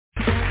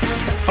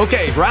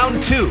Okay,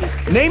 round two.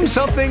 Name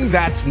something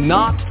that's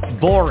not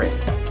boring.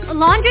 A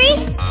laundry?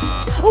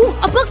 Ooh,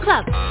 a book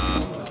club.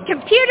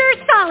 Computer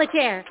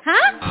solitaire,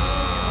 huh?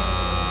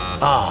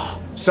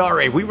 Ah,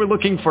 sorry, we were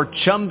looking for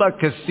Chumba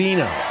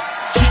Casino.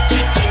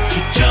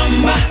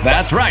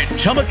 That's right,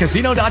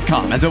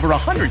 ChumbaCasino.com has over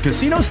 100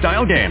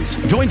 casino-style games.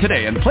 Join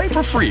today and play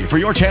for free for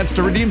your chance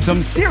to redeem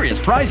some serious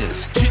prizes.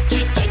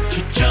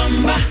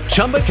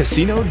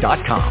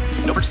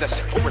 ChumbaCasino.com. No purchase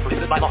necessary. Void where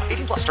prohibited by law.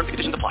 18+ terms and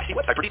conditions apply. See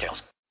website for details.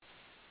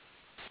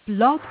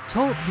 Blog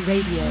Talk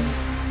Radio.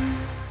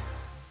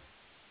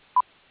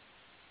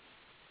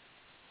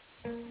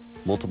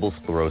 Multiple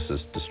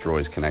sclerosis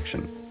destroys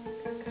connection,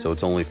 so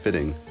it's only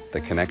fitting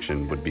that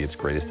connection would be its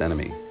greatest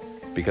enemy,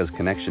 because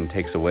connection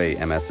takes away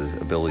MS's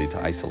ability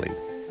to isolate,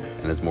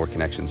 and as more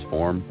connections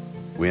form,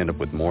 we end up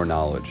with more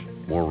knowledge,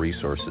 more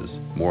resources,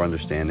 more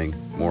understanding,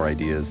 more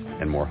ideas,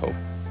 and more hope.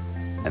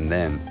 And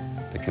then,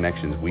 the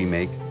connections we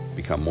make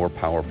become more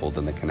powerful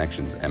than the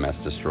connections MS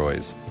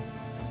destroys.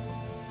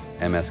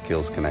 MS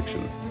kills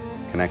connection.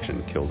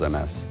 Connection kills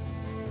MS.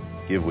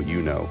 Give what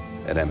you know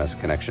at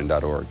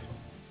msconnection.org.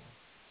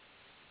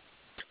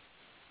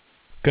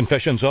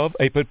 Confessions of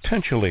a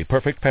Potentially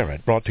Perfect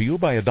Parent, brought to you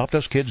by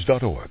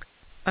AdoptUsKids.org.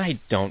 I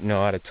don't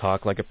know how to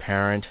talk like a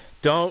parent.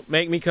 Don't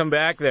make me come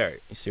back there.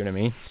 You see what I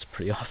mean? It's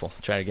pretty awful.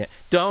 Try it again.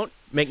 Don't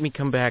make me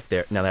come back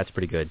there. Now that's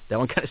pretty good. That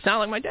one kind of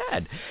sounded like my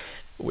dad.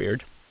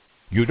 Weird.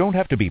 You don't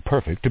have to be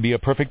perfect to be a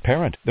perfect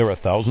parent. There are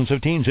thousands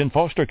of teens in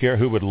foster care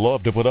who would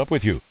love to put up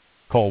with you.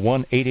 Call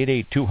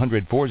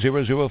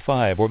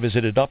 1-888-200-4005 or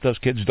visit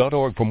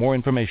AdoptUsKids.org for more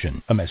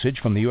information. A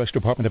message from the U.S.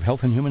 Department of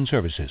Health and Human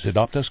Services,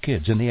 Adopt Us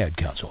Kids, and the Ad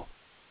Council.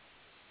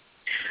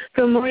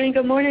 Good morning,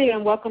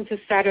 and welcome to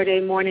Saturday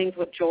Mornings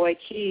with Joy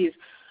Keys.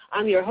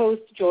 I'm your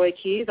host, Joy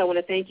Keys. I want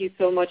to thank you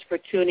so much for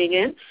tuning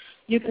in.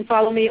 You can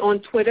follow me on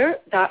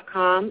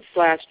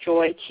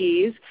Twitter.com/Joy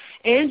Keys,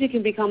 and you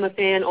can become a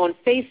fan on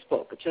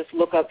Facebook. Just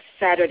look up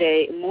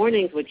Saturday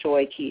Mornings with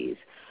Joy Keys.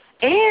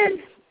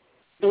 And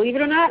believe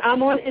it or not,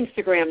 I'm on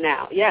Instagram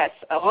now. Yes,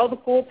 all the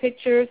cool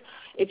pictures.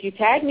 If you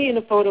tag me in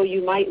a photo,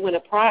 you might win a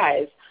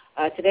prize.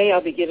 Today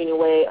I'll be giving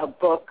away a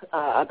book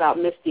about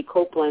Misty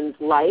Copeland's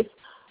life.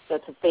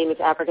 That's a famous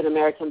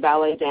African-American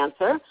ballet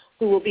dancer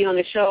who will be on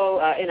the show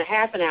in a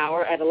half an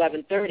hour at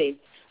 11:30.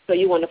 So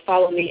you want to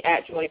follow me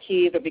at Joy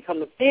Keys or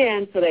become a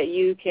fan so that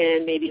you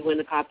can maybe win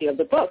a copy of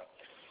the book.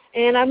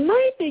 And I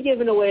might be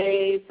giving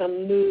away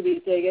some movie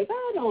tickets.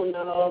 I don't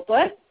know,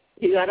 but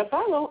you got to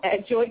follow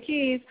at Joy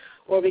Keys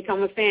or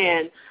become a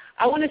fan.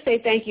 I want to say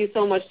thank you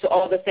so much to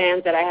all the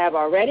fans that I have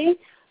already,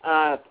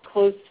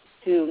 close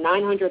to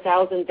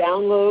 900,000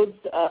 downloads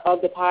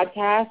of the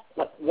podcast.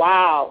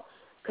 Wow.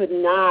 Could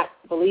not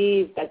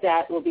believe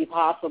that will be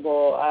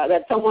possible,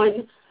 that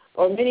someone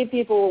or many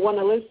people will want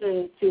to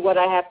listen to what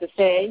I have to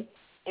say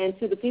and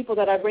to the people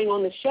that I bring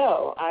on the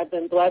show. I've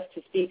been blessed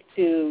to speak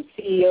to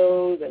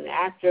CEOs and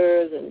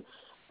actors and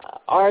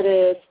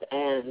artists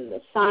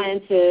and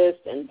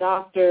scientists and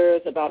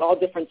doctors about all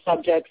different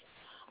subjects.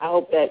 I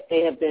hope that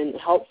they have been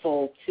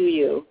helpful to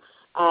you.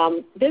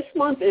 This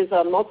month is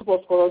a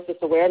Multiple Sclerosis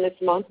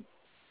Awareness Month.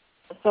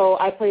 So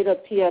I played a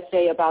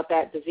PSA about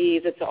that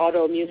disease. It's an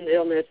autoimmune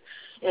illness,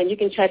 and you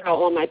can check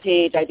out on my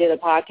page. I did a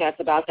podcast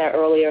about that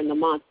earlier in the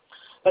month.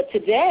 But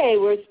today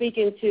we're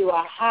speaking to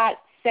a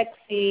hot,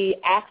 sexy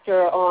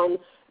actor on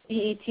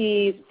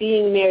BET's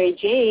Being Mary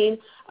Jane,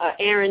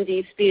 Aaron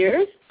D.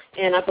 Spears,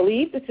 and I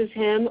believe this is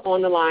him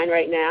on the line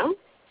right now.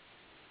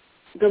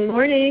 Good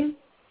morning.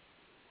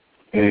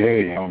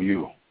 Hey, how are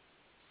you?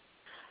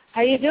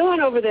 How you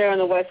doing over there on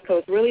the West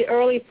Coast? Really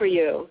early for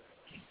you.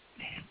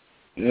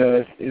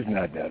 Yeah, it's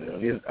not that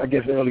early. I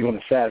guess early on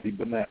a Saturday,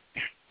 but not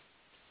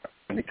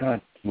in the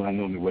time when I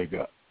normally wake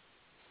up.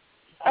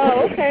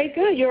 Oh, okay,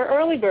 good. You're an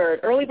early bird.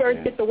 Early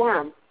birds get the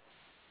worm.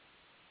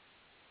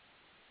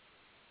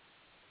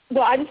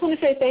 Well, I just want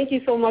to say thank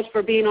you so much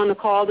for being on the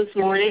call this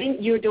morning.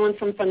 You're doing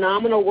some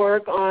phenomenal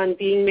work on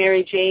Being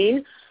Mary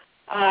Jane.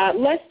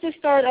 Let's just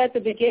start at the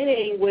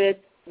beginning with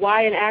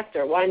why an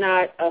actor? Why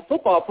not a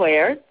football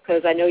player?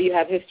 Because I know you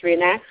have history in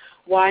that.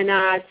 Why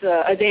not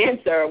a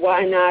dancer?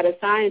 Why not a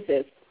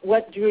scientist?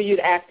 What drew you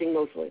to acting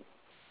mostly?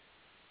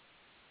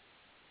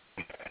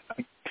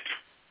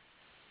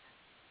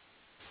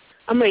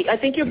 I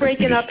think you're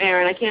breaking up,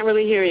 Aaron. I can't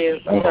really hear you.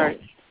 I'm sorry.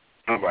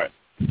 All right.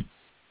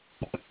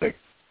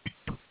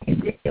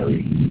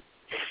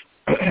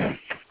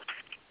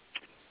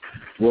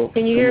 Well,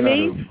 can you hear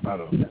me?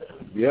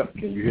 Yep.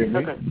 Can you hear me?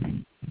 Okay.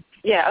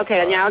 Yeah.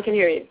 Okay. Now I can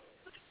hear you.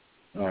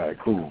 All right.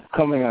 Cool.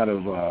 Coming out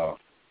of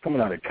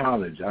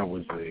college, I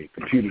was a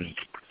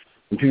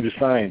computer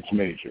science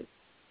major,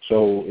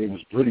 so it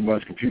was pretty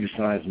much computer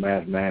science,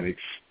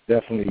 mathematics.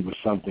 Definitely was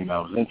something I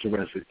was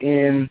interested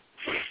in.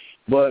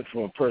 But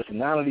from a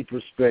personality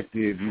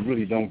perspective, you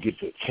really don't get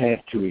the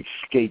chance to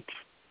escape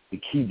the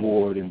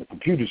keyboard and the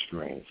computer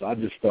screen. So I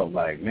just felt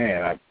like,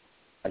 man,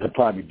 I could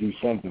probably do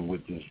something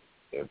with this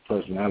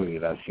personality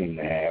that I seem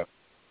to have.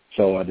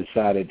 So I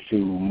decided to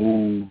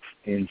move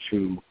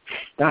into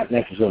not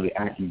necessarily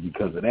acting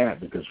because of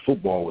that, because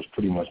football was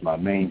pretty much my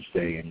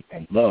mainstay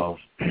and love.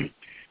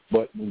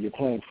 But when you're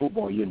playing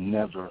football, you're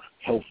never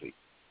healthy.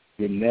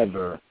 You're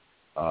never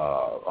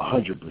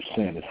 100%.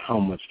 It's how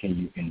much can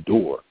you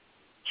endure.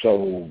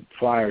 So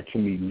prior to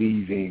me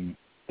leaving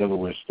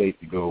Delaware State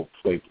to go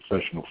play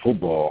professional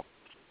football,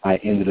 I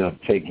ended up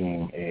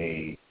taking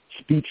a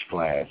speech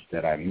class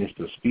that I missed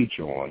a speech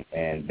on,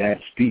 and that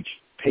speech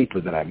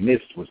paper that I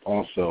missed was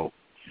also,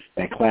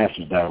 that class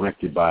was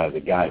directed by the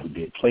guy who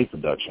did play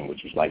production,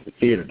 which was like the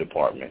theater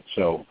department.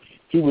 So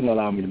he wouldn't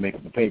allow me to make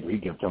up the paper. He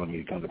kept telling me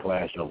to come to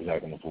class. I was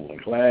acting a fool in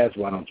class.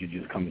 Why don't you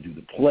just come and do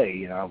the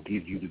play, and I'll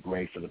give you the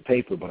grade for the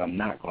paper, but I'm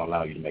not going to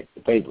allow you to make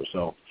the paper.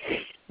 So,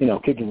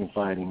 kicking and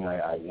fighting,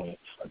 I went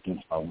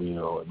against my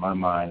will. In my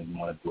mind, I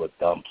want to do a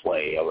dumb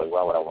play. I was like,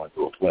 why would I want to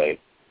do a play?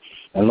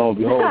 And lo and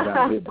behold, I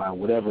got bit by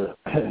whatever,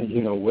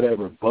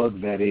 whatever bug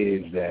that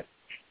is that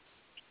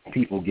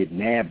people get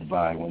nabbed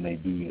by when they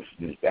do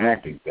this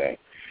acting thing.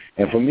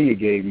 And for me, it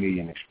gave me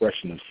an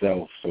expression of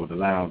self, so it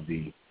allowed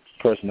the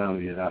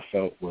personality that I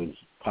felt was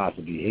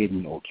possibly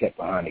hidden or kept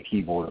behind a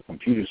keyboard or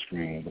computer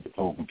screen with the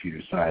whole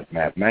computer science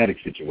mathematics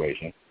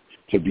situation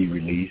to be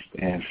released.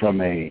 And from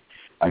a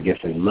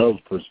love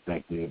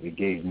perspective, it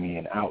gave me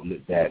an outlet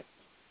that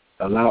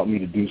allowed me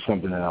to do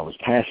something that I was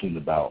passionate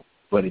about,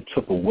 but it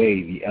took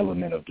away the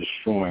element of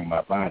destroying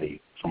my body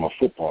from a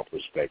football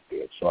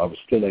perspective. So I was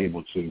still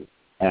able to,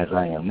 as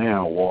I am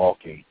now, walk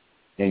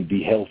and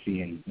be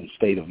healthy and in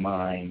state of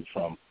mind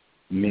from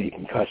many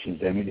concussions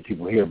that many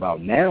people hear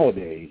about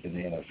nowadays in the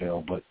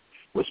NFL, but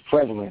was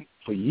prevalent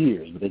for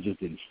years, but they just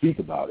didn't speak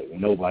about it, and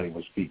nobody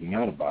was speaking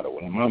out about it.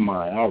 Well, in my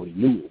mind, I already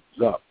knew it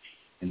was up,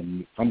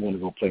 and if I'm going to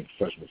go play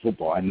professional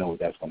football, I know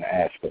that's going to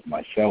ask of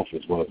myself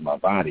as well as my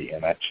body,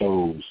 and I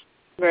chose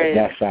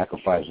that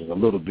sacrifice was a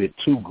little bit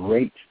too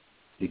great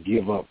to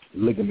give up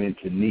ligaments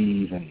and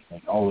knees and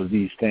all of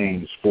these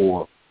things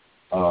for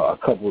a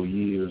couple of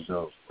years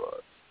of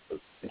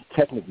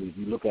technically, if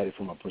you look at it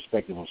from a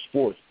perspective of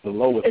sports, the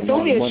lowest it's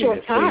only a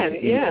short time,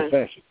 yeah.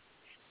 Profession.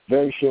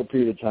 Very short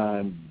period of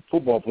time.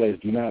 Football players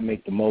do not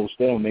make the most.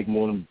 They don't make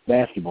more than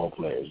basketball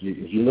players.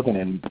 If you're looking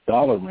at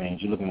dollar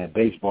range, you're looking at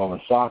baseball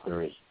and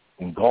soccer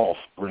and golf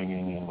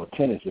bringing in, or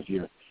tennis if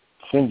you're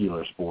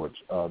singular sports,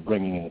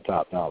 bringing in the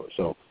top dollar.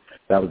 So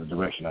that was the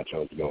direction I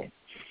chose to go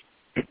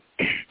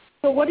in.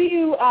 So what do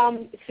you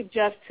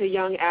suggest to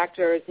young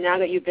actors now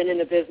that you've been in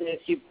the business,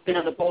 you've been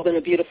on The Bold and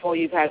the Beautiful,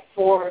 you've had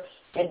 4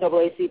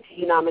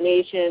 NAACP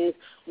nominations,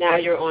 now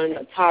you're on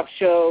a top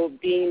show,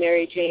 Being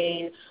Mary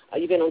Jane,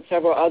 you've been on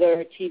several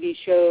other TV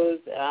shows.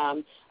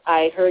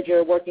 I heard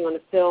you're working on a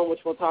film, which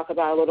we'll talk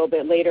about a little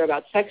bit later,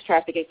 about sex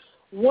trafficking.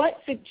 What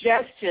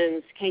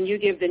suggestions can you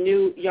give the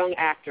new young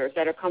actors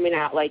that are coming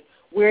out, like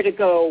where to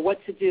go, what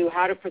to do,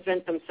 how to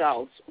present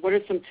themselves? What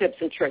are some tips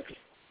and tricks?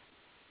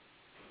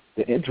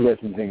 The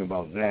interesting thing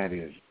about that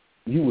is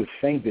you would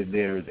think that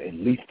there's at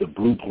least a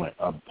blueprint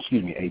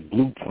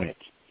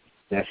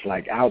that's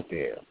like out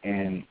there.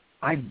 And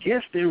I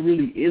guess there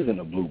really isn't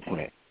a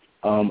blueprint.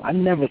 I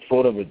never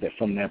thought of it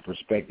from that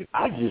perspective.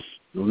 I just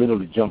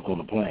literally jumped on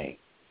a plane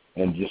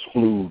and just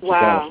flew to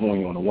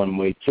California on a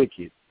one-way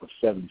ticket with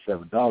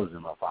 $77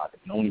 in my pocket.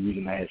 And the only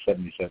reason I had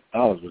 $77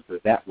 was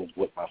that was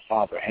what my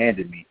father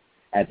handed me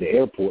at the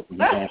airport when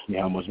he asked me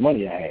how much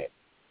money I had.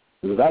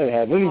 Because I didn't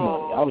have any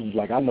money. I was just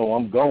like, I know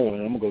I'm going,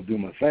 and I'm going to go do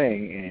my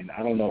thing, and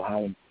I don't know how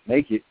to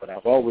make it, but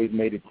I've always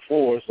made it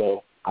before,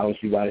 so I don't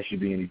see why it should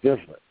be any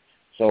different.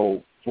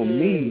 So for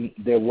me,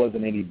 there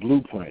wasn't any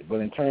blueprint. But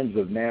in terms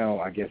of now,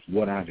 I guess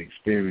what I've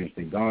experienced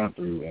and gone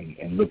through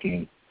and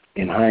looking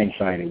in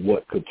hindsight at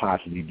what could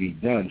possibly be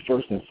done,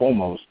 first and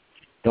foremost,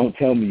 don't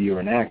tell me you're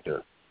an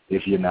actor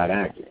if you're not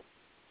acting.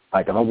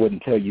 Like, I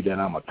wouldn't tell you that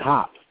I'm a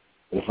cop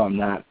if I'm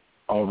not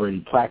already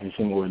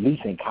practicing or at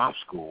least in cop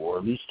school or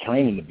at least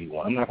training to be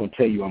one. I'm not going to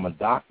tell you I'm a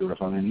doctor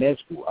if I'm in med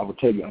school. I will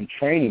tell you I'm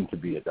training to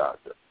be a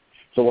doctor.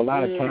 So a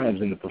lot of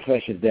times in the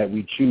professions that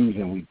we choose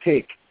and we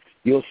pick,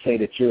 you'll say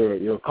that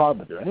you're a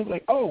carpenter. And it's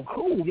like, oh,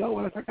 cool, yo,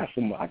 I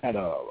got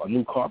a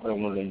new carpenter I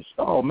want to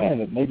install.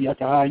 Man, maybe I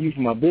can hire you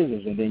for my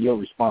business. And then your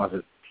response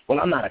is, well,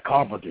 I'm not a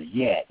carpenter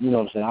yet. You know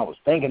what I'm saying? I was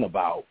thinking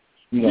about,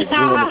 doing the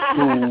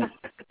school.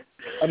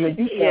 I mean,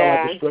 you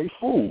sound like a straight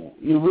fool.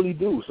 You really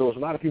do. So it's a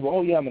lot of people,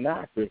 oh, yeah, I'm an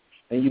actor.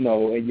 And,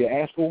 and you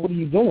ask, well, what are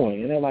you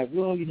doing? And they're like,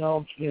 well,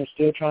 I'm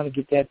still trying to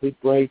get that big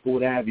break or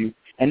what have you.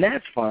 And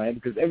that's fine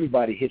because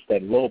everybody hits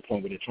that low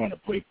point where they're trying to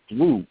break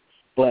through.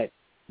 But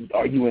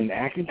are you in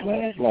acting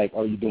class? Like,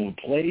 are you doing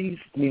plays?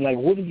 I mean, like,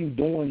 what are you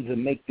doing to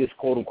make this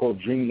quote-unquote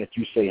dream that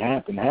you say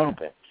happen?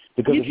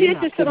 Because you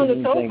can't just sit on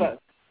the sofa.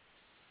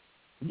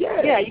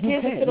 Yeah, you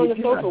can't just sit on the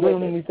sofa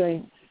with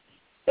anything.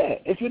 Yeah,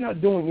 if you're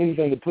not doing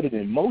anything to put it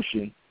in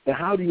motion, then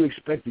how do you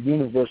expect the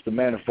universe to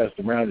manifest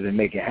around it and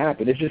make it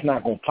happen? It's just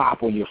not going to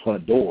pop on your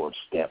front door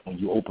step when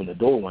you open the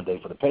door one day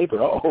for the paper.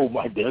 Oh,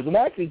 there's an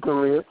acting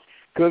career.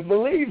 Couldn't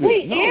believe it.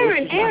 Wait, no,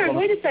 Aaron,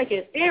 wait a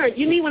second. Aaron,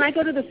 you mean when I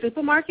go to the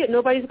supermarket,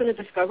 nobody's going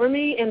to discover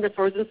me in the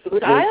frozen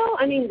food aisle?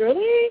 I mean,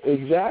 really?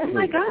 Exactly. Oh,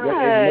 my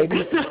God.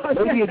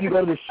 Maybe if you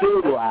go to the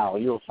cereal aisle,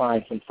 you'll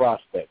find some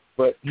prospects.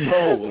 But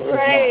no,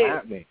 it's not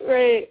happening.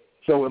 Right.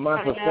 So in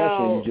my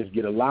profession, you just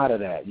get a lot of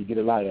that. You get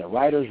a lot of that.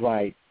 Writers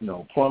write,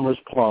 plumbers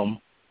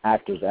plumb,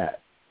 actors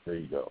act. There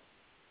you go.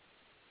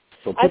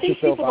 So I think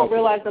people don't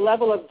realize the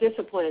level of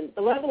discipline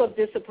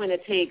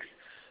it takes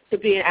to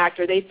be an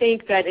actor. They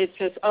think that it's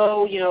just,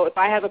 if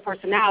I have a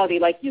personality,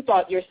 like you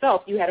thought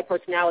yourself, you had a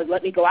personality,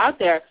 let me go out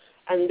there,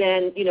 and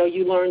then,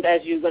 you learned as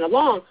you went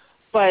along.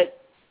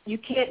 But you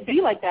can't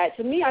be like that.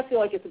 To me, I feel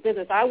like it's a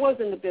business. I was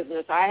in the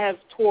business. I have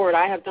toured.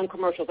 I have done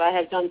commercials. I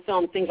have done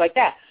film, things like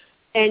that.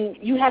 And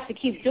you have to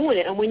keep doing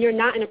it. And when you're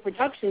not in a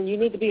production, you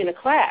need to be in a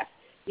class.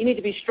 You need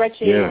to be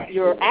stretching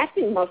your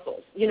acting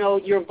muscles,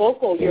 your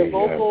vocal, your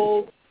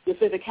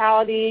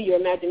physicality, your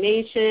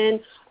imagination,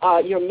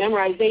 your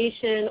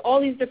memorization, all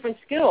these different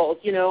skills,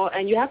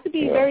 and you have to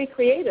be very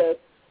creative,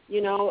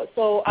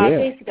 So I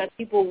think that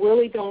people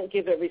really don't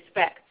give it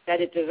respect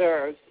that it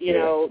deserves,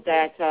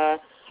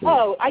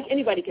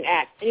 anybody can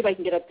act. Anybody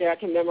can get up there. I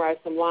can memorize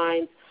some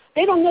lines.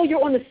 They don't know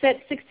you're on the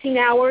set 16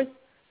 hours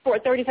for a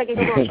 30-second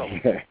commercial.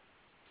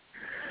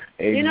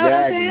 Exactly. You know what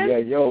I'm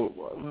saying?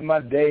 Yeah, my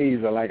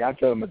days are like, I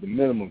tell them at the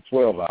minimum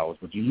 12 hours,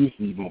 but you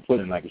usually going to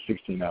put in like a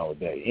 16-hour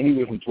day,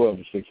 anywhere from 12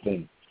 to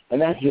 16.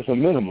 And that's just a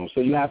minimum.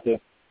 So you have to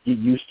get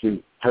used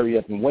to hurry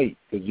up and wait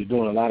because you're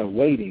doing a lot of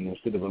waiting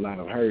instead of a lot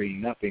of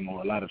hurrying upping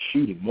or a lot of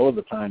shooting. More of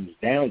the time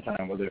it's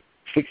downtime where they're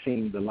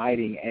fixing the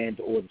lighting and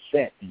or the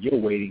set, and you're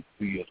waiting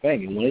to do your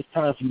thing. And when it's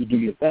time for you to do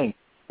your thing,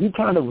 you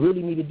kind of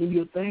really need to do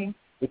your thing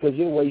because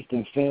you're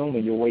wasting film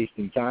and you're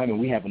wasting time, and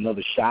we have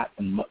another shot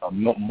and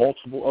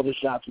multiple other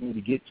shots we need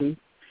to get to.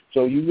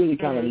 So you really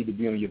kind of need to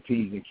be on your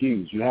P's and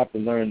Q's. You have to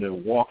learn to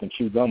walk and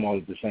chew gum all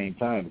at the same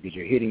time because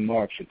you're hitting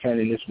marks, you're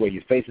turning this way,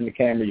 you're facing the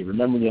camera, you're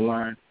remembering your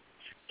line.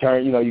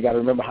 You got to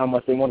remember how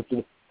much they want to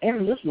do.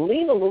 Aaron, just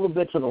lean a little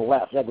bit to the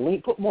left.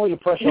 Put more of your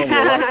pressure on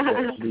your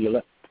right to your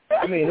left.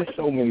 I mean, there's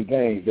so many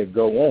things that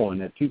go on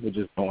that people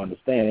just don't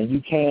understand. And you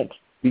can't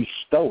be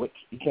stoic.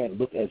 You can't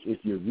look as if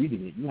you're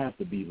reading it. You have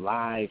to be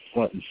live,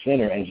 front and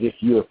center, as if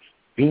you're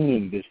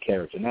being this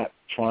character, not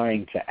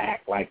trying to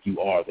act like you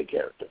are the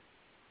character.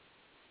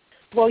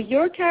 Well,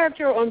 your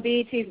character on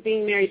BET's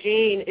Being Mary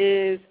Jane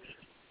is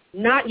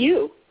not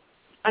you.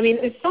 I mean,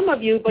 it's some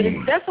of you, but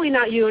it's definitely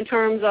not you in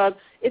terms of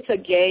it's a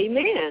gay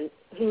man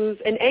who's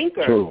an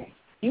anchor. True.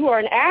 You are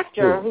an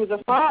actor who's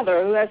a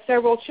father who has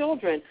several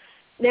children.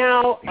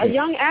 Now, a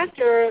young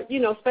actor,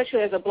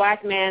 especially as a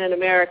black man in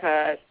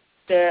America,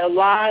 there are a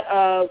lot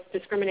of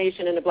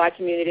discrimination in the black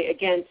community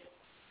against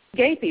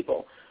gay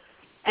people.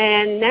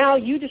 And now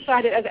you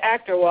decided as an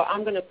actor, well,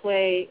 I'm going to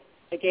play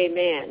a gay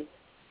man.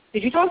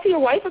 Did you talk to your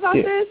wife about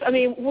this? I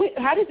mean,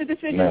 how did the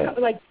decision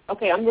come? Like,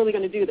 okay, I'm really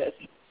going to do this.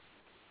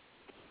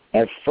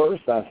 At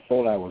first, I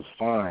thought I was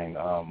fine.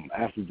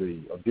 After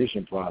the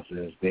audition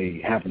process, they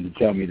happened to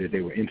tell me that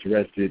they were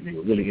interested. They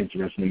were really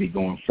interested in me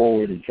going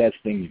forward and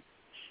testing.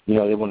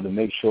 They wanted to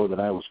make sure that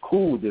I was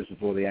cool with this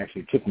before they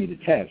actually took me to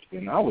test.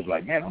 And I was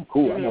like, man, I'm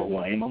cool. I know who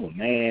I am. I'm a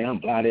man. I'm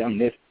blooded. I'm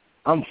this.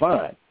 I'm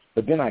fine.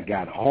 But then I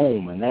got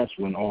home, and that's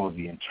when all of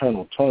the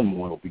internal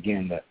turmoil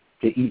began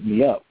to eat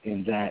me up.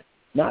 In that,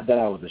 not that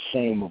I was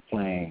ashamed of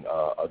playing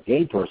a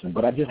gay person,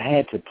 but I just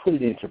had to put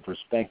it into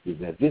perspective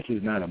that this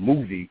is not a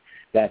movie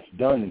that's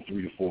done in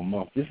 3 to 4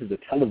 months. This is a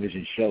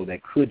television show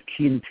that could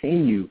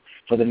continue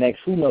for the next,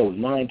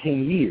 9,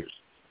 10 years.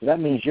 So that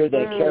means you're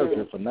that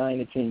character for 9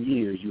 to 10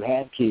 years. You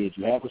have kids.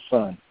 You have a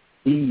son.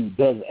 He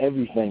does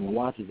everything and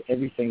watches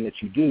everything that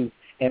you do.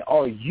 And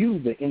are you,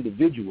 the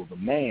individual, the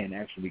man,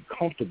 actually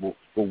comfortable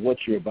with what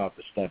you're about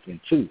to step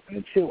into?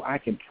 And until I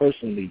can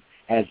personally,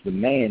 as the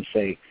man,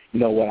 say, you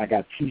know what, I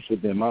got peace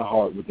within my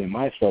heart, within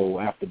my soul,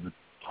 after the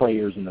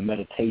prayers and the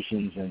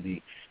meditations and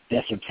the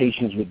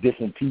dissertations with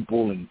different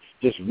people and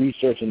just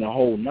researching the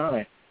whole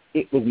nine,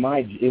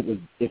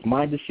 if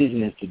my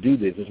decision is to do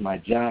this, it's my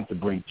job to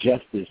bring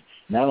justice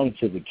not only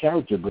to the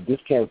character, but this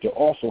character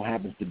also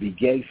happens to be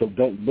gay, so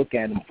don't look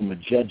at him from a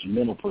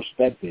judgmental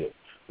perspective.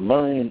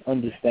 Learn and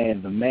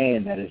understand the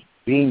man that is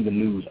being the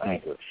news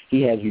anchor.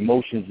 He has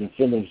emotions and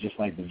feelings just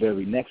like the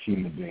very next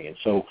human being.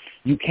 So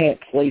you can't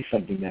play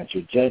something that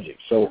you're judging.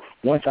 So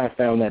once I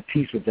found that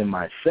peace within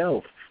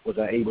myself, was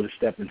I able to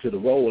step into the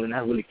role, and I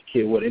really could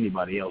care what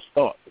anybody else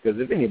thought. Because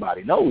if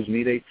anybody knows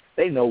me,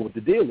 they know what the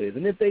deal is.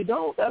 And if they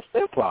don't, that's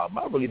their problem.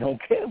 I really don't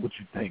care what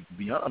you think, to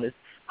be honest.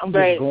 I'm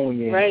just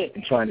going in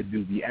and trying to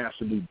do the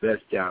absolute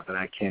best job that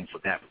I can for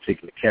that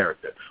particular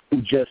character,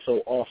 who just so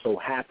also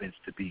happens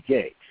to be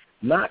gay.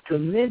 Not to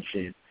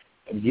mention,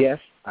 yes,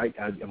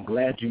 I'm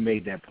glad you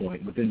made that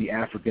point. Within the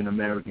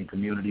African-American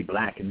community,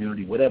 black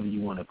community, whatever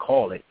you want to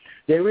call it,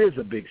 there is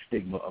a big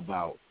stigma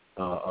about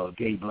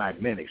gay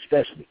black men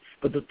especially.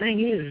 But the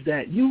thing is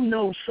that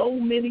so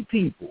many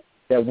people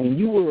that when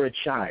you were a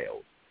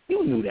child,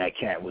 you knew that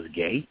cat was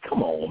gay.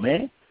 Come on,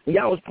 man. When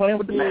y'all was playing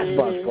with the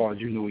Matchbox cards,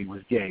 you knew he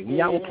was gay. When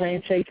y'all were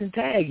playing chase and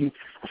tag,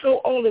 so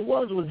all it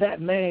was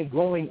that man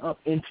growing up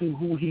into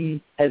who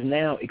he has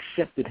now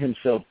accepted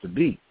himself to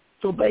be.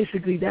 So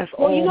basically, that's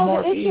all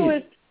Mark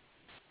is.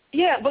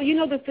 Yeah, but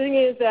the thing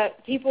is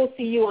that people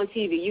see you on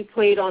TV. You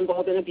played on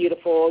Bold and the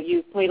Beautiful.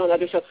 You played on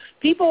other shows.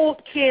 People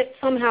can't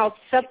somehow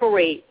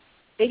separate.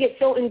 They get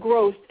so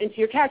engrossed into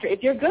your character.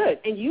 If you're good,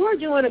 and you are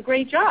doing a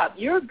great job,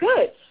 you're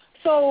good.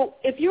 So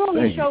if you're on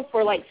the show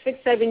for like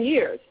 6-7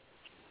 years,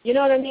 you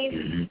know what I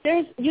mean?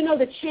 There's,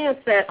 the chance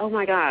that, oh,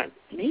 my God,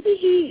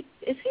 maybe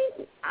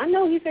I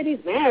know he said he's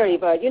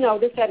married, but,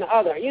 this, that, and the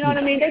other. You know what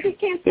I mean? They just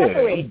can't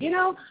separate,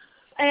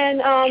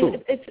 And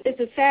it's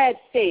a sad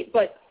state.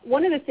 But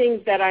one of the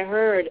things that I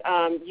heard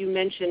you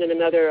mentioned in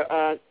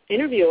another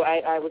interview,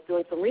 I was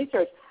doing some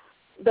research,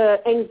 the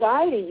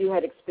anxiety you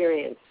had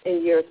experienced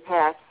in years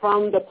past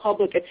from the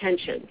public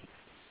attention.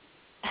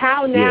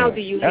 How now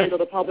do you handle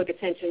the public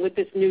attention with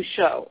this new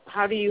show?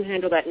 How do you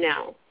handle that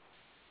now?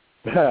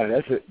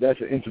 That's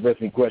an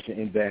interesting question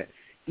in that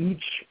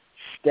each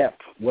step,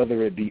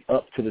 whether it be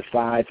up to the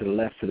side, to the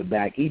left, to the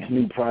back, each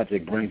new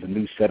project brings a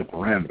new set of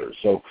parameters.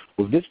 So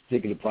with this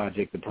particular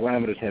project, the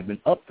parameters have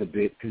been upped a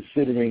bit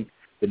considering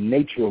the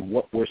nature of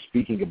what we're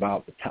speaking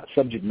about, the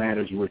subject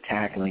matters we're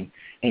tackling.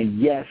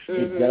 And, yes,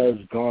 it does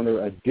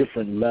garner a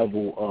different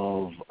level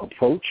of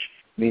approach,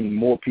 meaning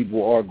more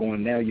people are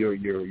going now. Your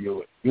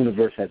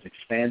universe has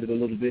expanded a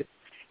little bit.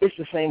 It's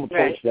the same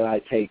approach that I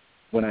take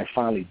when I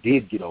finally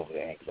did get over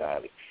the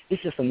anxiety.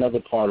 It's just another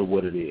part of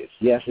what it is.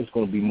 Yes, it's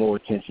going to be more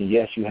attention.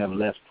 Yes, you have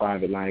less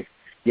private life.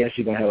 Yes,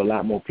 you're going to have a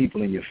lot more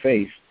people in your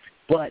face.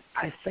 But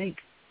I think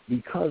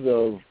because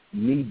of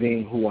me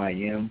being who I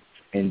am,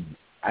 and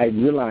I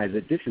realize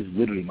that this is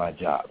literally my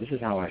job. This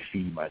is how I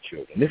feed my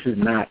children. This is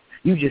not,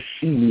 you just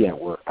see me at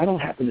work. I don't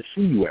happen to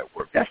see you at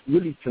work. That's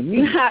really, to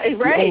me,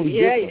 right,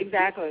 yeah,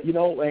 exactly.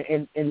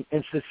 And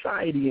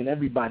society and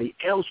everybody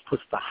else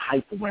puts the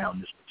hype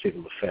around this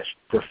particular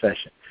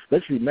profession.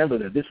 Let's remember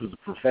that this was a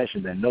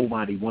profession that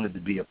nobody wanted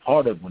to be a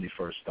part of when it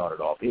first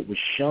started off. It was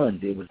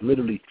shunned. It was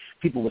literally,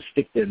 people would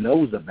stick their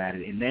nose up at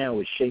it, and now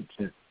it shapes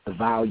the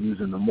values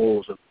and the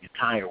morals of the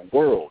entire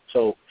world.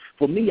 So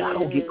for me, I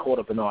don't get caught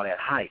up in all that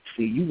hype.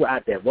 See, you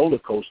ride that roller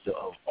coaster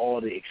of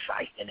all the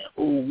excitement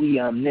and, ooh-wee,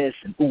 I'm this,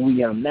 and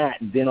ooh-wee, I'm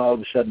that, and then all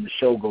of a sudden the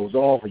show goes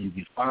off or you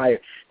get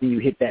fired. Then you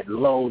hit that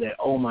low that,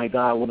 oh, my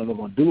God, what am I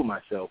going to do with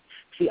myself?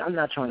 See, I'm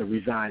not trying to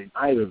reside in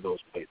either of those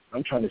places.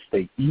 I'm trying to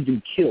stay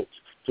even kilt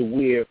to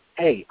where,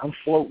 hey, I'm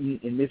floating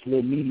in this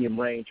little medium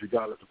range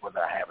regardless of whether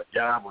I have a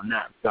job or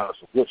not, regardless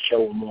of what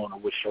show I'm on or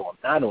what show I'm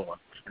not on.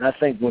 And I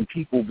think when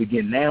people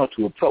begin now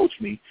to approach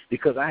me,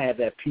 because I have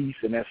that peace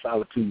and that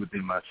solitude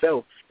within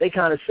myself, they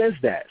kind of sense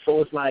that.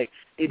 So it's like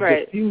it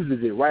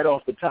diffuses it right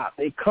off the top.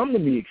 They come to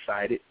me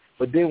excited,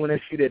 but then when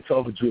they see that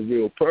talking to a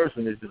real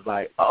person, it's just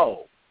like,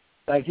 oh,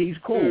 like he's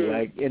cool.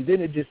 Like, and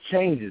then it just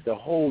changes. The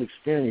whole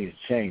experience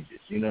changes.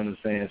 You know what I'm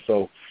saying?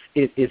 So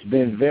it's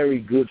been very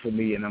good for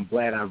me, and I'm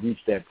glad I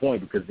reached that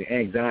point because the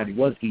anxiety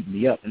was eating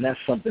me up, and that's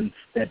something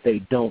that they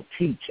don't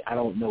teach. I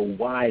don't know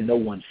why no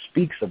one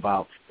speaks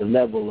about the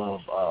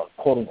level of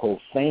quote-unquote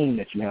fame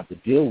that you have to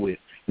deal with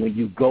when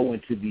you go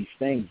into these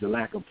things, the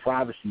lack of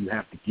privacy you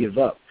have to give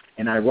up.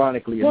 And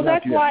ironically enough,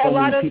 that's why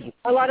people.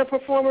 A lot of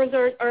performers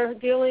are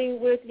dealing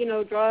with,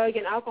 drug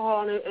and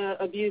alcohol and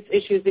abuse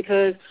issues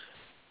because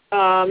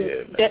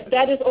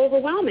that is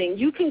overwhelming.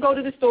 You can go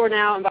to the store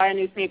now and buy a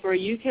newspaper.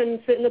 You can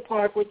sit in the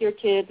park with your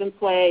kids and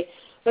play.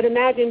 But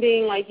imagine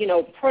being like,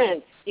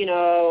 Prince,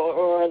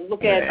 or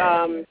look at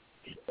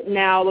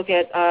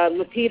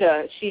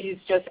Lupita. She's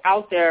just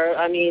out there.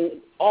 I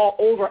mean, all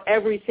over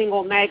every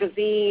single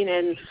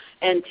magazine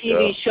and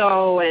TV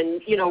show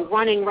and,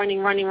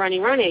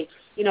 running.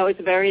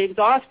 It's very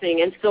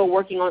exhausting and still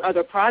working on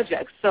other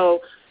projects.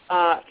 So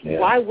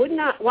why wouldn't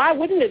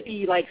it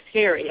be like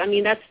scary? I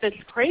mean, that's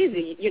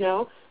crazy,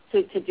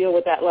 to deal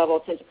with that level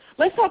of tension.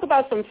 Let's talk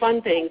about some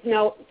fun things.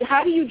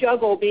 How do you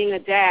juggle being a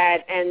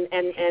dad and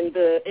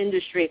the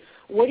industry?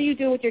 What do you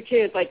do with your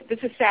kids? Like, this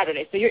is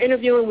Saturday, so you're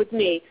interviewing with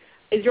me.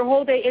 Is your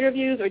whole day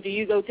interviews, or do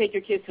you go take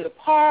your kids to the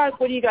park?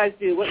 What do you guys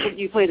do? Do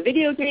you play the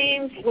video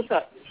games? What's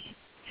up?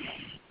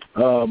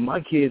 My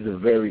kids are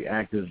very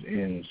active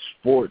in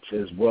sports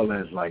as well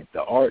as like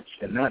the arts,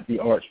 and not the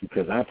arts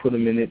because I put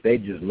them in it. They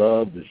just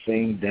love to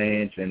sing,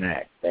 dance, and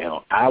act.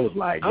 Now, I was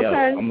like,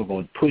 I'm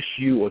going to push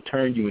you or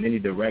turn you in any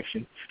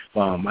direction.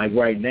 Like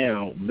right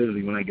now,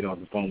 literally when I get off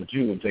the phone with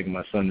you, I'm taking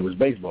my son to his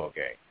baseball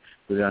game.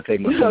 So then I take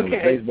my son to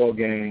his baseball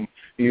game,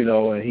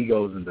 and he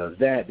goes and does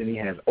that. Then he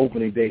has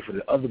opening day for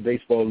the other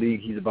baseball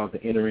league he's about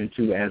to enter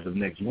into as of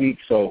next week.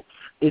 So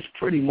it's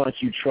pretty much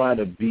you try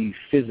to be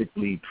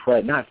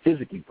not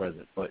physically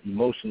present, but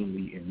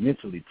emotionally and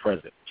mentally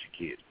present with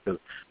your kids. Because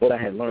what I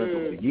had learned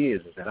over the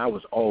years is that I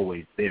was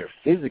always there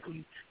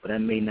physically, but I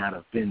may not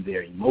have been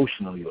there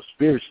emotionally or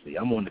spiritually.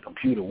 I'm on the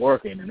computer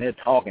working, and they're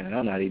talking, and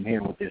I'm not even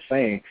hearing what they're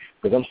saying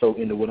because I'm so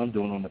into what I'm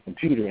doing on the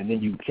computer. And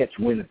then you catch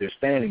wind that they're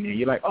standing there.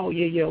 You're like, oh,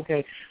 yeah,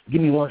 okay.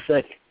 Give me 1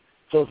 second.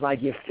 So it's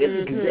like you're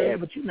physically there,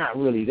 but you're not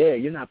really there.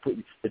 You're not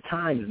putting – the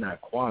time is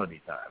not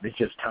quality time. It's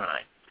just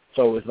time.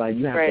 So it's like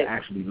you have to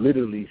actually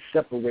literally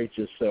separate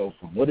yourself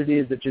from what it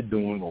is that you're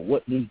doing or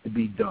what needs to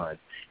be done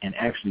and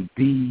actually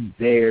be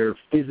there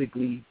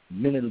physically,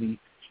 mentally,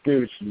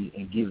 spiritually,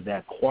 and give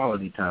that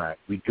quality time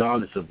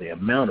regardless of the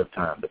amount of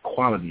time. The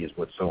quality is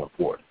what's so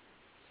important.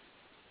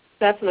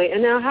 Definitely.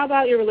 And now how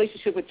about your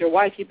relationship with your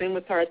wife? You've been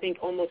with her, I think,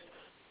 almost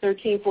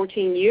 13,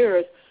 14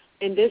 years.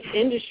 In this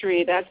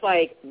industry, that's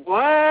like,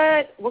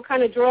 what? What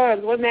kind of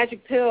drugs? What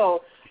magic pill?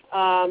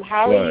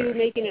 How are you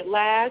making it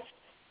last?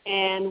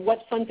 And what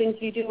fun things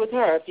do you do with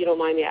her, if you don't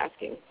mind me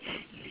asking?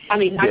 I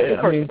mean, not you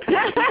personally.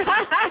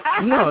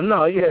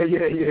 No, yeah.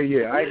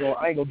 I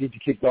ain't gonna get you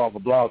kicked off a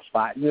blog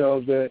spot. You know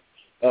what I'm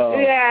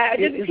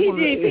saying? Just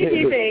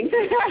PG things.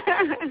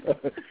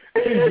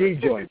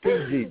 PG joint.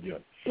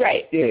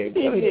 Right. Yeah, I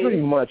mean,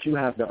 pretty much you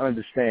have to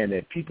understand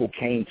that people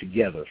came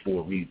together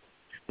for a reason.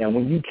 Now,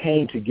 when you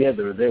came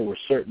together, there were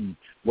certain,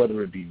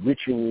 whether it be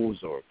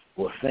rituals or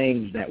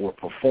things that were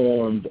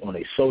performed on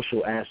a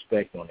social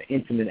aspect, on an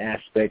intimate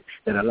aspect,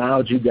 that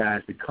allowed you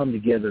guys to come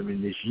together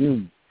in this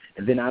union.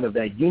 And then out of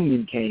that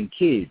union came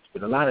kids.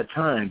 But a lot of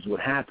times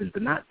what happens,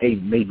 but not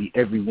maybe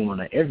every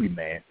woman or every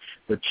man,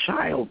 the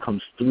child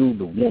comes through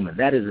the woman.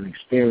 That is an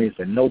experience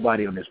that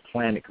nobody on this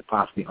planet could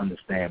possibly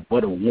understand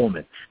but a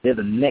woman. They're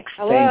the next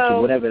thing to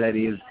whatever that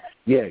is.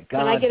 Yeah, God,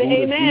 can I get an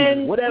amen?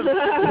 Jesus,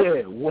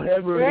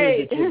 whatever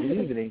it is that you're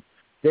believing in,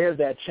 there's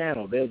that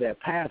channel, there's that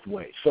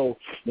pathway. So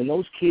when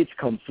those kids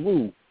come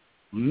through,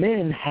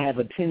 men have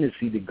a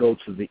tendency to go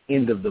to the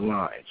end of the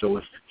line. So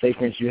if, say,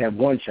 for instance, you have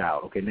one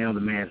child, okay, now the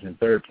man's in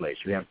third place.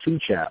 You have two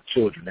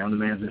children, now the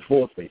man's in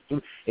fourth place,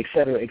 et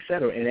cetera, et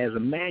cetera. And as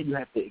a man, you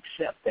have to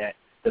accept that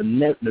the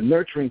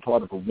nurturing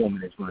part of a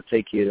woman is going to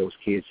take care of those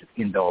kids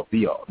to end all,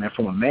 be all. Now,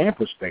 from a man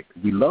perspective,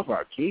 we love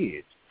our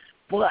kids,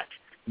 but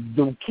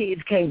the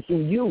kids came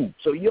through you.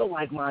 So you're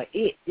like my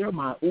it. You're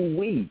my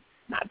ooh-wee.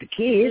 Not the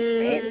kids.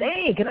 Man,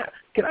 dang,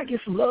 can I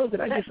get some love? Can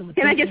I get some attention?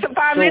 Can I get some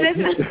 5 minutes?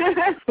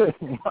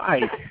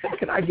 Right.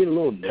 Can I get a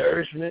little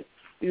nourishment?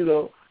 You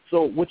know.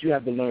 So what you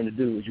have to learn to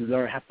do is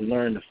have to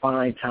learn to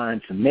find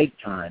time to make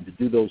time to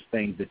do those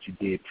things that you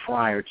did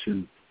prior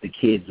to the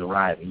kids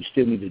arriving. You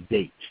still need to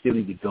date. You still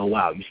need to go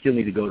out. You still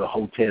need to go to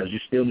hotels. You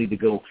still need to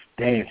go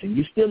dancing.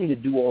 You still need to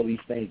do all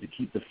these things to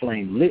keep the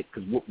flame lit,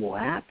 because what will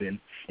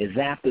happen is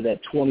after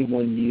that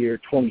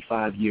 21-year,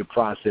 25-year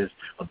process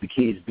of the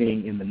kids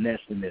being in the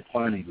nest and they're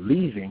finally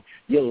leaving,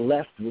 you're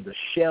left with a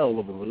shell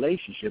of a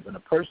relationship and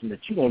a person that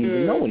you don't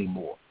even know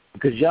anymore,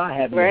 because y'all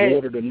haven't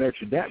watered or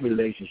nurtured that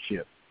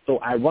relationship. So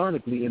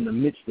ironically, in the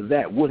midst of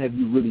that, what have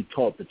you really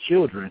taught the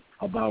children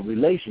about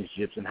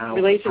relationships and how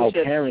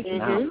parents and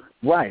how,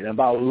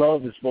 about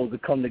love is supposed to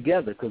come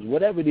together? Because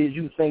whatever it is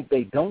you think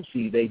they don't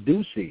see, they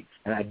do see.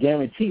 And I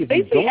guarantee if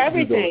you don't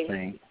do those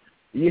things,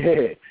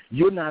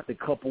 you're not the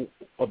couple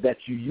that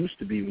you used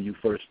to be when you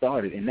first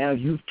started. And now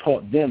you've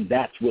taught them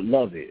that's what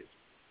love is.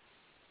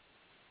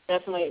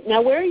 Definitely.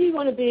 Now, where are you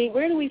going to be?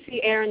 Where do we see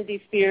Aaron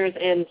D. Spears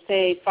in,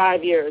 say,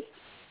 5 years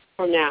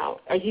from now?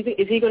 Is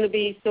he going to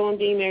be still in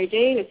Being Mary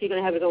Jane? Is he going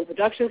to have his own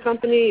production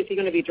company? Is he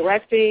going to be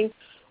directing?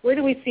 Where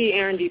do we see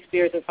Aaron D.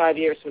 Spears in 5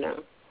 years from now?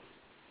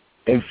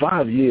 In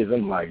 5 years,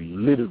 I'm like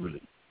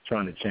literally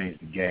trying to change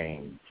the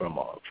game from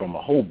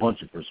a whole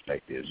bunch of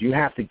perspectives. You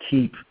have to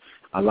keep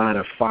a lot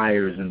of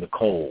fires in the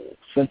coal,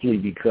 simply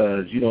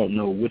because you don't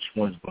know which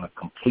one's going to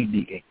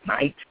completely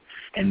ignite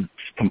and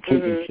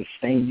completely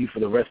sustain you for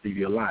the rest of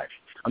your life.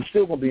 I'm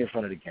still going to be in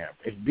front of the camera.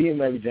 If Being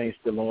Mary Jane's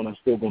still on, I'm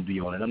still going to be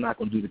on it. I'm not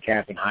going to do the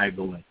Captain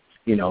Heigl and,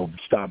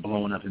 start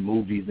blowing up in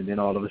movies and then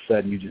all of a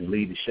sudden you just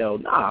leave the show.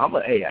 Nah,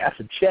 that's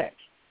a check.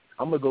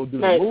 I'm going to go do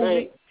the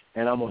movie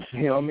and I'm going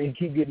to,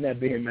 keep getting that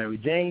Being Mary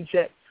Jane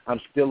check. I'm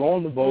still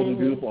on the Bold and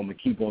Beautiful. I'm going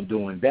to keep on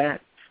doing that.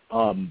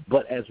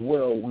 But as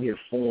well, we have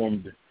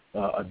formed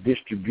a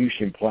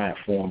distribution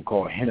platform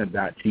called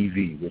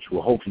Henna.tv, which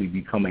will hopefully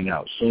be coming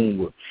out soon.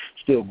 We're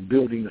still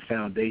building the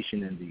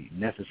foundation and the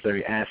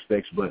necessary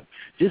aspects, but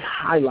just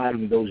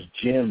highlighting those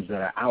gems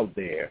that are out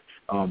there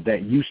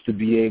that you used to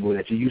be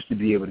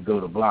able to go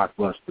to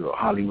Blockbuster or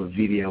Hollywood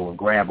Video and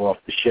grab off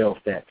the shelf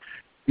that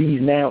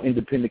these now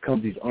independent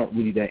companies aren't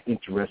really that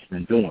interested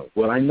in doing.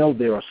 Well, I know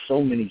there are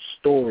so many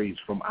stories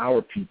from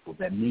our people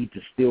that need to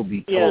still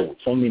be told,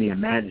 so many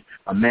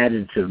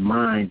imaginative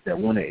minds that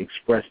want to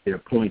express their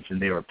points and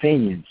their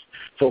opinions.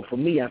 So for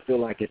me, I feel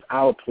like it's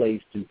our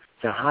place to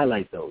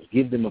highlight those,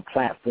 give them a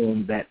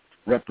platform that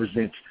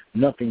represents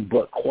nothing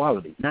but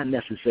quality, not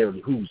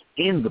necessarily who's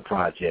in the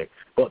project,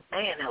 but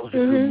man, that was a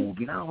good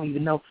movie. And I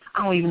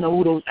don't even know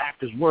who those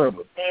actors were,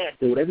 but man,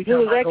 dude, every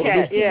time I go to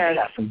this, they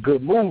got some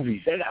good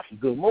movies.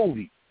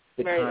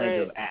 The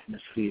kind of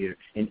atmosphere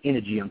and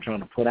energy I'm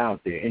trying to put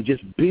out there, and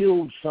just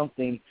build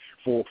something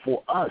for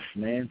us,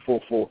 man,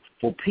 for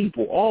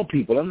people, all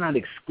people. I'm not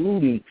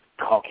excluding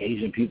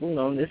Caucasian people.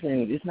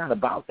 It's not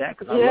about that,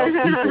 because I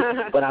love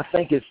people, but I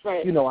think it's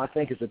I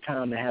think it's a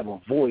time to have a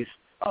voice.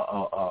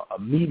 A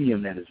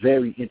medium that is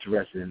very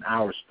interested in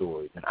our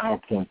stories and our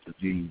points of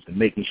views, and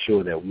making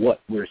sure that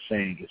what we're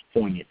saying is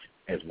poignant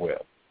as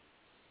well.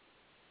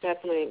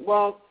 Definitely.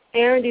 Well,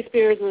 Aaron D.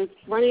 Spears was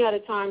running out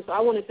of time, so I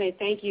want to say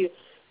thank you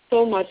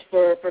so much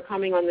for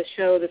coming on the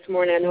show this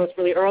morning. I know it's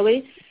really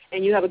early,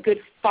 and you have a good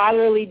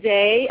fatherly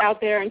day out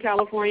there in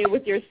California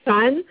with your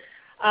son.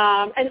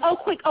 And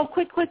quick,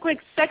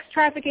 sex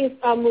trafficking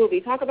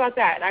movie. Talk about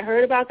that. I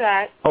heard about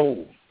that.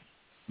 Oh,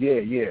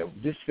 yeah.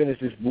 Just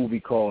finished this movie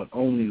called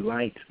Only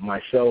Light.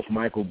 Myself,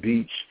 Michael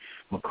Beach,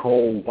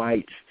 McCole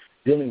White,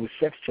 dealing with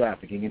sex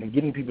trafficking and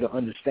getting people to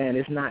understand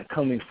it's not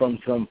coming from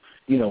some,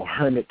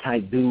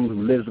 hermit-type dude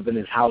who lives up in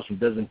his house and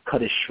doesn't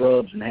cut his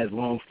shrubs and has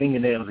long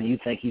fingernails and you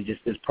think he's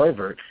just this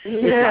pervert.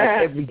 It's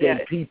like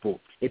everyday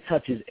people. It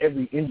touches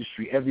every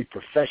industry, every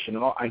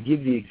profession. I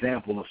give the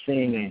example of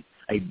seeing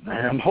I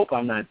hope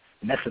I'm not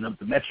messing up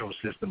the metro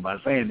system by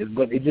saying this,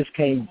 but it just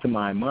came to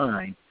my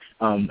mind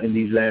in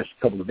these last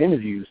couple of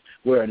interviews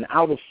where an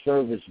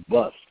out-of-service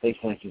bus, say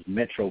for instance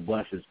metro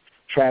buses,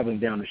 traveling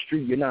down the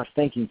street, you're not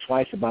thinking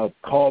twice about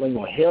calling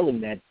or hailing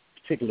that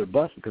particular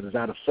bus because it's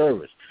out of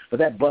service. But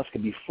that bus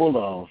could be full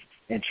of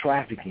and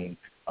trafficking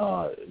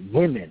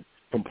women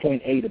from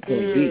point A to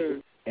point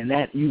B. And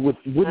that you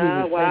wouldn't even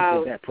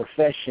think that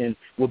profession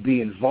would be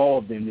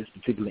involved in this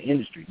particular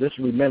industry. Just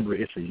remember,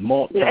 it's a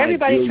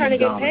everybody's trying to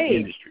get paid.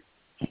 Industry.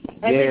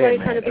 Everybody's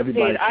trying to get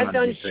paid. I've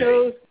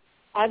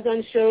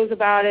done shows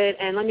about it,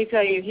 and let me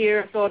tell you,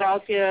 here in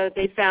Philadelphia,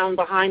 they found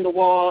behind the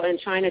wall in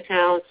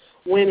Chinatown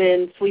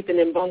women sleeping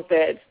in bunk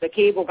beds. The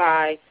cable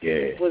guy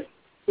was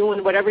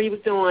doing whatever he was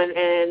doing,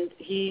 and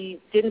he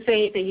didn't say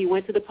anything. He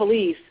went to the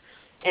police,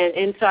 and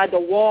inside the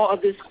wall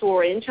of this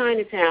store in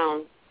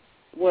Chinatown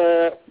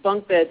were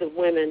bunk beds of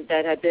women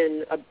that had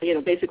been,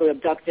 basically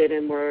abducted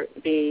and were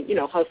being,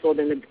 hustled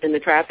in the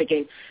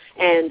trafficking.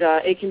 And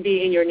it can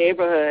be in your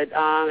neighborhood.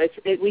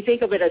 We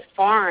think of it as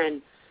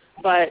foreign,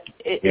 but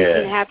it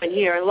can happen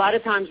here. And a lot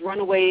of times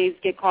runaways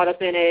get caught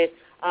up in it.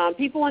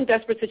 People in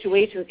desperate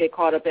situations get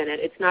caught up in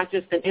it. It's not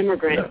just an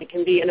immigrant. It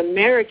can be an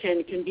American.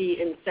 It can be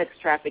in sex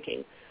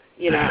trafficking,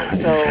 So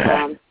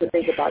to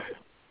think about this.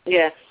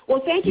 Yeah.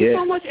 Well, thank you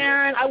so much,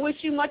 Aaron. I wish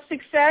you much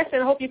success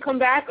and hope you come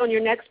back on your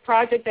next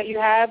project that you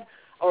have,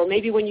 or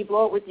maybe when you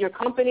blow it with your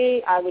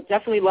company. I would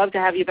definitely love to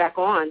have you back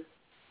on.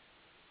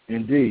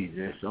 Indeed.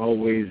 It's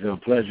always a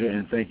pleasure,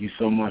 and thank you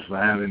so much for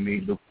having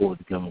me. Look forward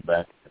to coming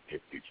back in the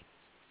future.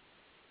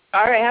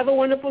 All right. Have a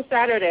wonderful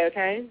Saturday,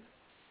 okay?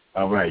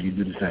 All right. You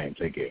do the same.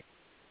 Take care.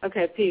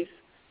 Okay. Peace.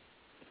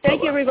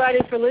 Thank you, everybody,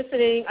 for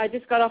listening. I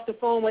just got off the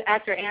phone with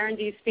actor Aaron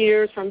D.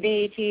 Spears from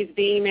BET's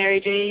Being Mary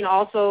Jane.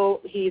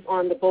 Also, he's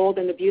on the Bold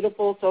and the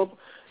Beautiful soap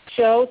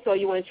show, so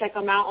you want to check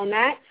him out on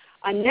that.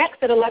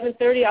 Next at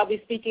 11:30, I'll be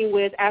speaking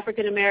with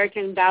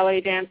African-American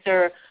ballet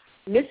dancer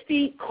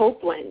Misty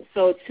Copeland.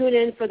 So tune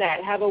in for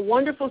that. Have a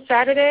wonderful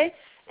Saturday,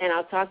 and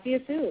I'll talk to you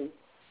soon.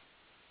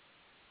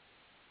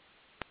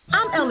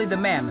 I'm Ellie the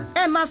Mammoth,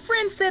 and my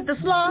friend said the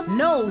sloth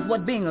knows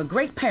what being a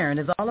great parent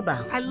is all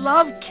about. I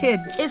love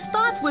kids. It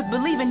starts with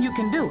believing you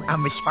can do it.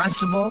 I'm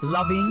responsible,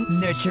 loving,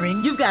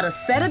 nurturing. You've got to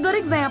set a good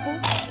example.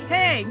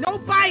 Hey, no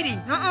biting.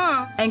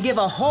 And give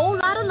a whole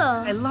lot of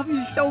love. I love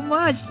you so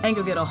much. And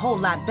you'll get a whole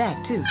lot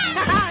back, too.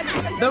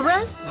 The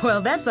rest?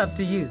 Well, that's up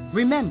to you.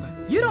 Remember,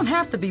 you don't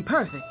have to be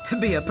perfect to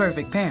be a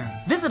perfect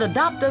parent. Visit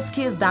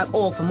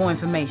AdoptUsKids.org for more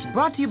information.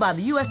 Brought to you by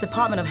the U.S.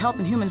 Department of Health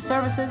and Human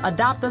Services,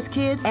 Adopt Us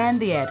Kids, and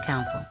the Ad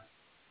Council.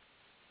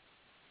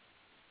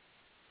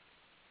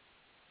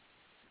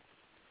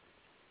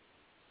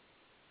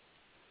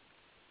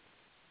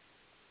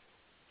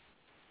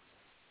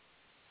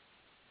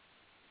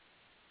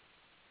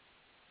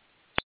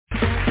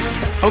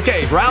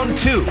 Okay, round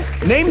two.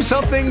 Name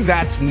something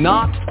that's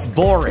not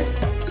boring.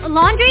 A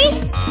laundry?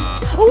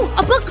 Ooh,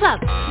 a book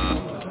club.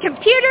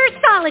 Computer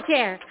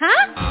solitaire,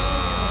 huh?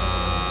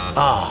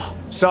 Ah,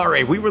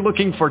 sorry, we were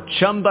looking for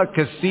Chumba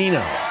Casino.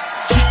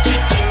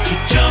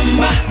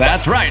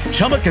 That's right,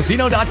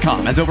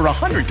 ChumbaCasino.com has over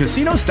 100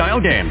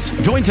 casino-style games.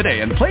 Join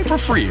today and play for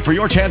free for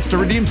your chance to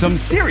redeem some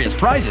serious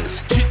prizes.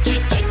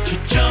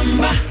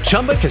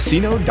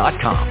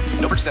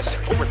 ChumbaCasino.com. No purchase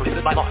necessary. Void where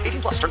prohibited by law.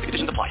 18+. Terms and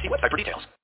conditions apply. See website for details.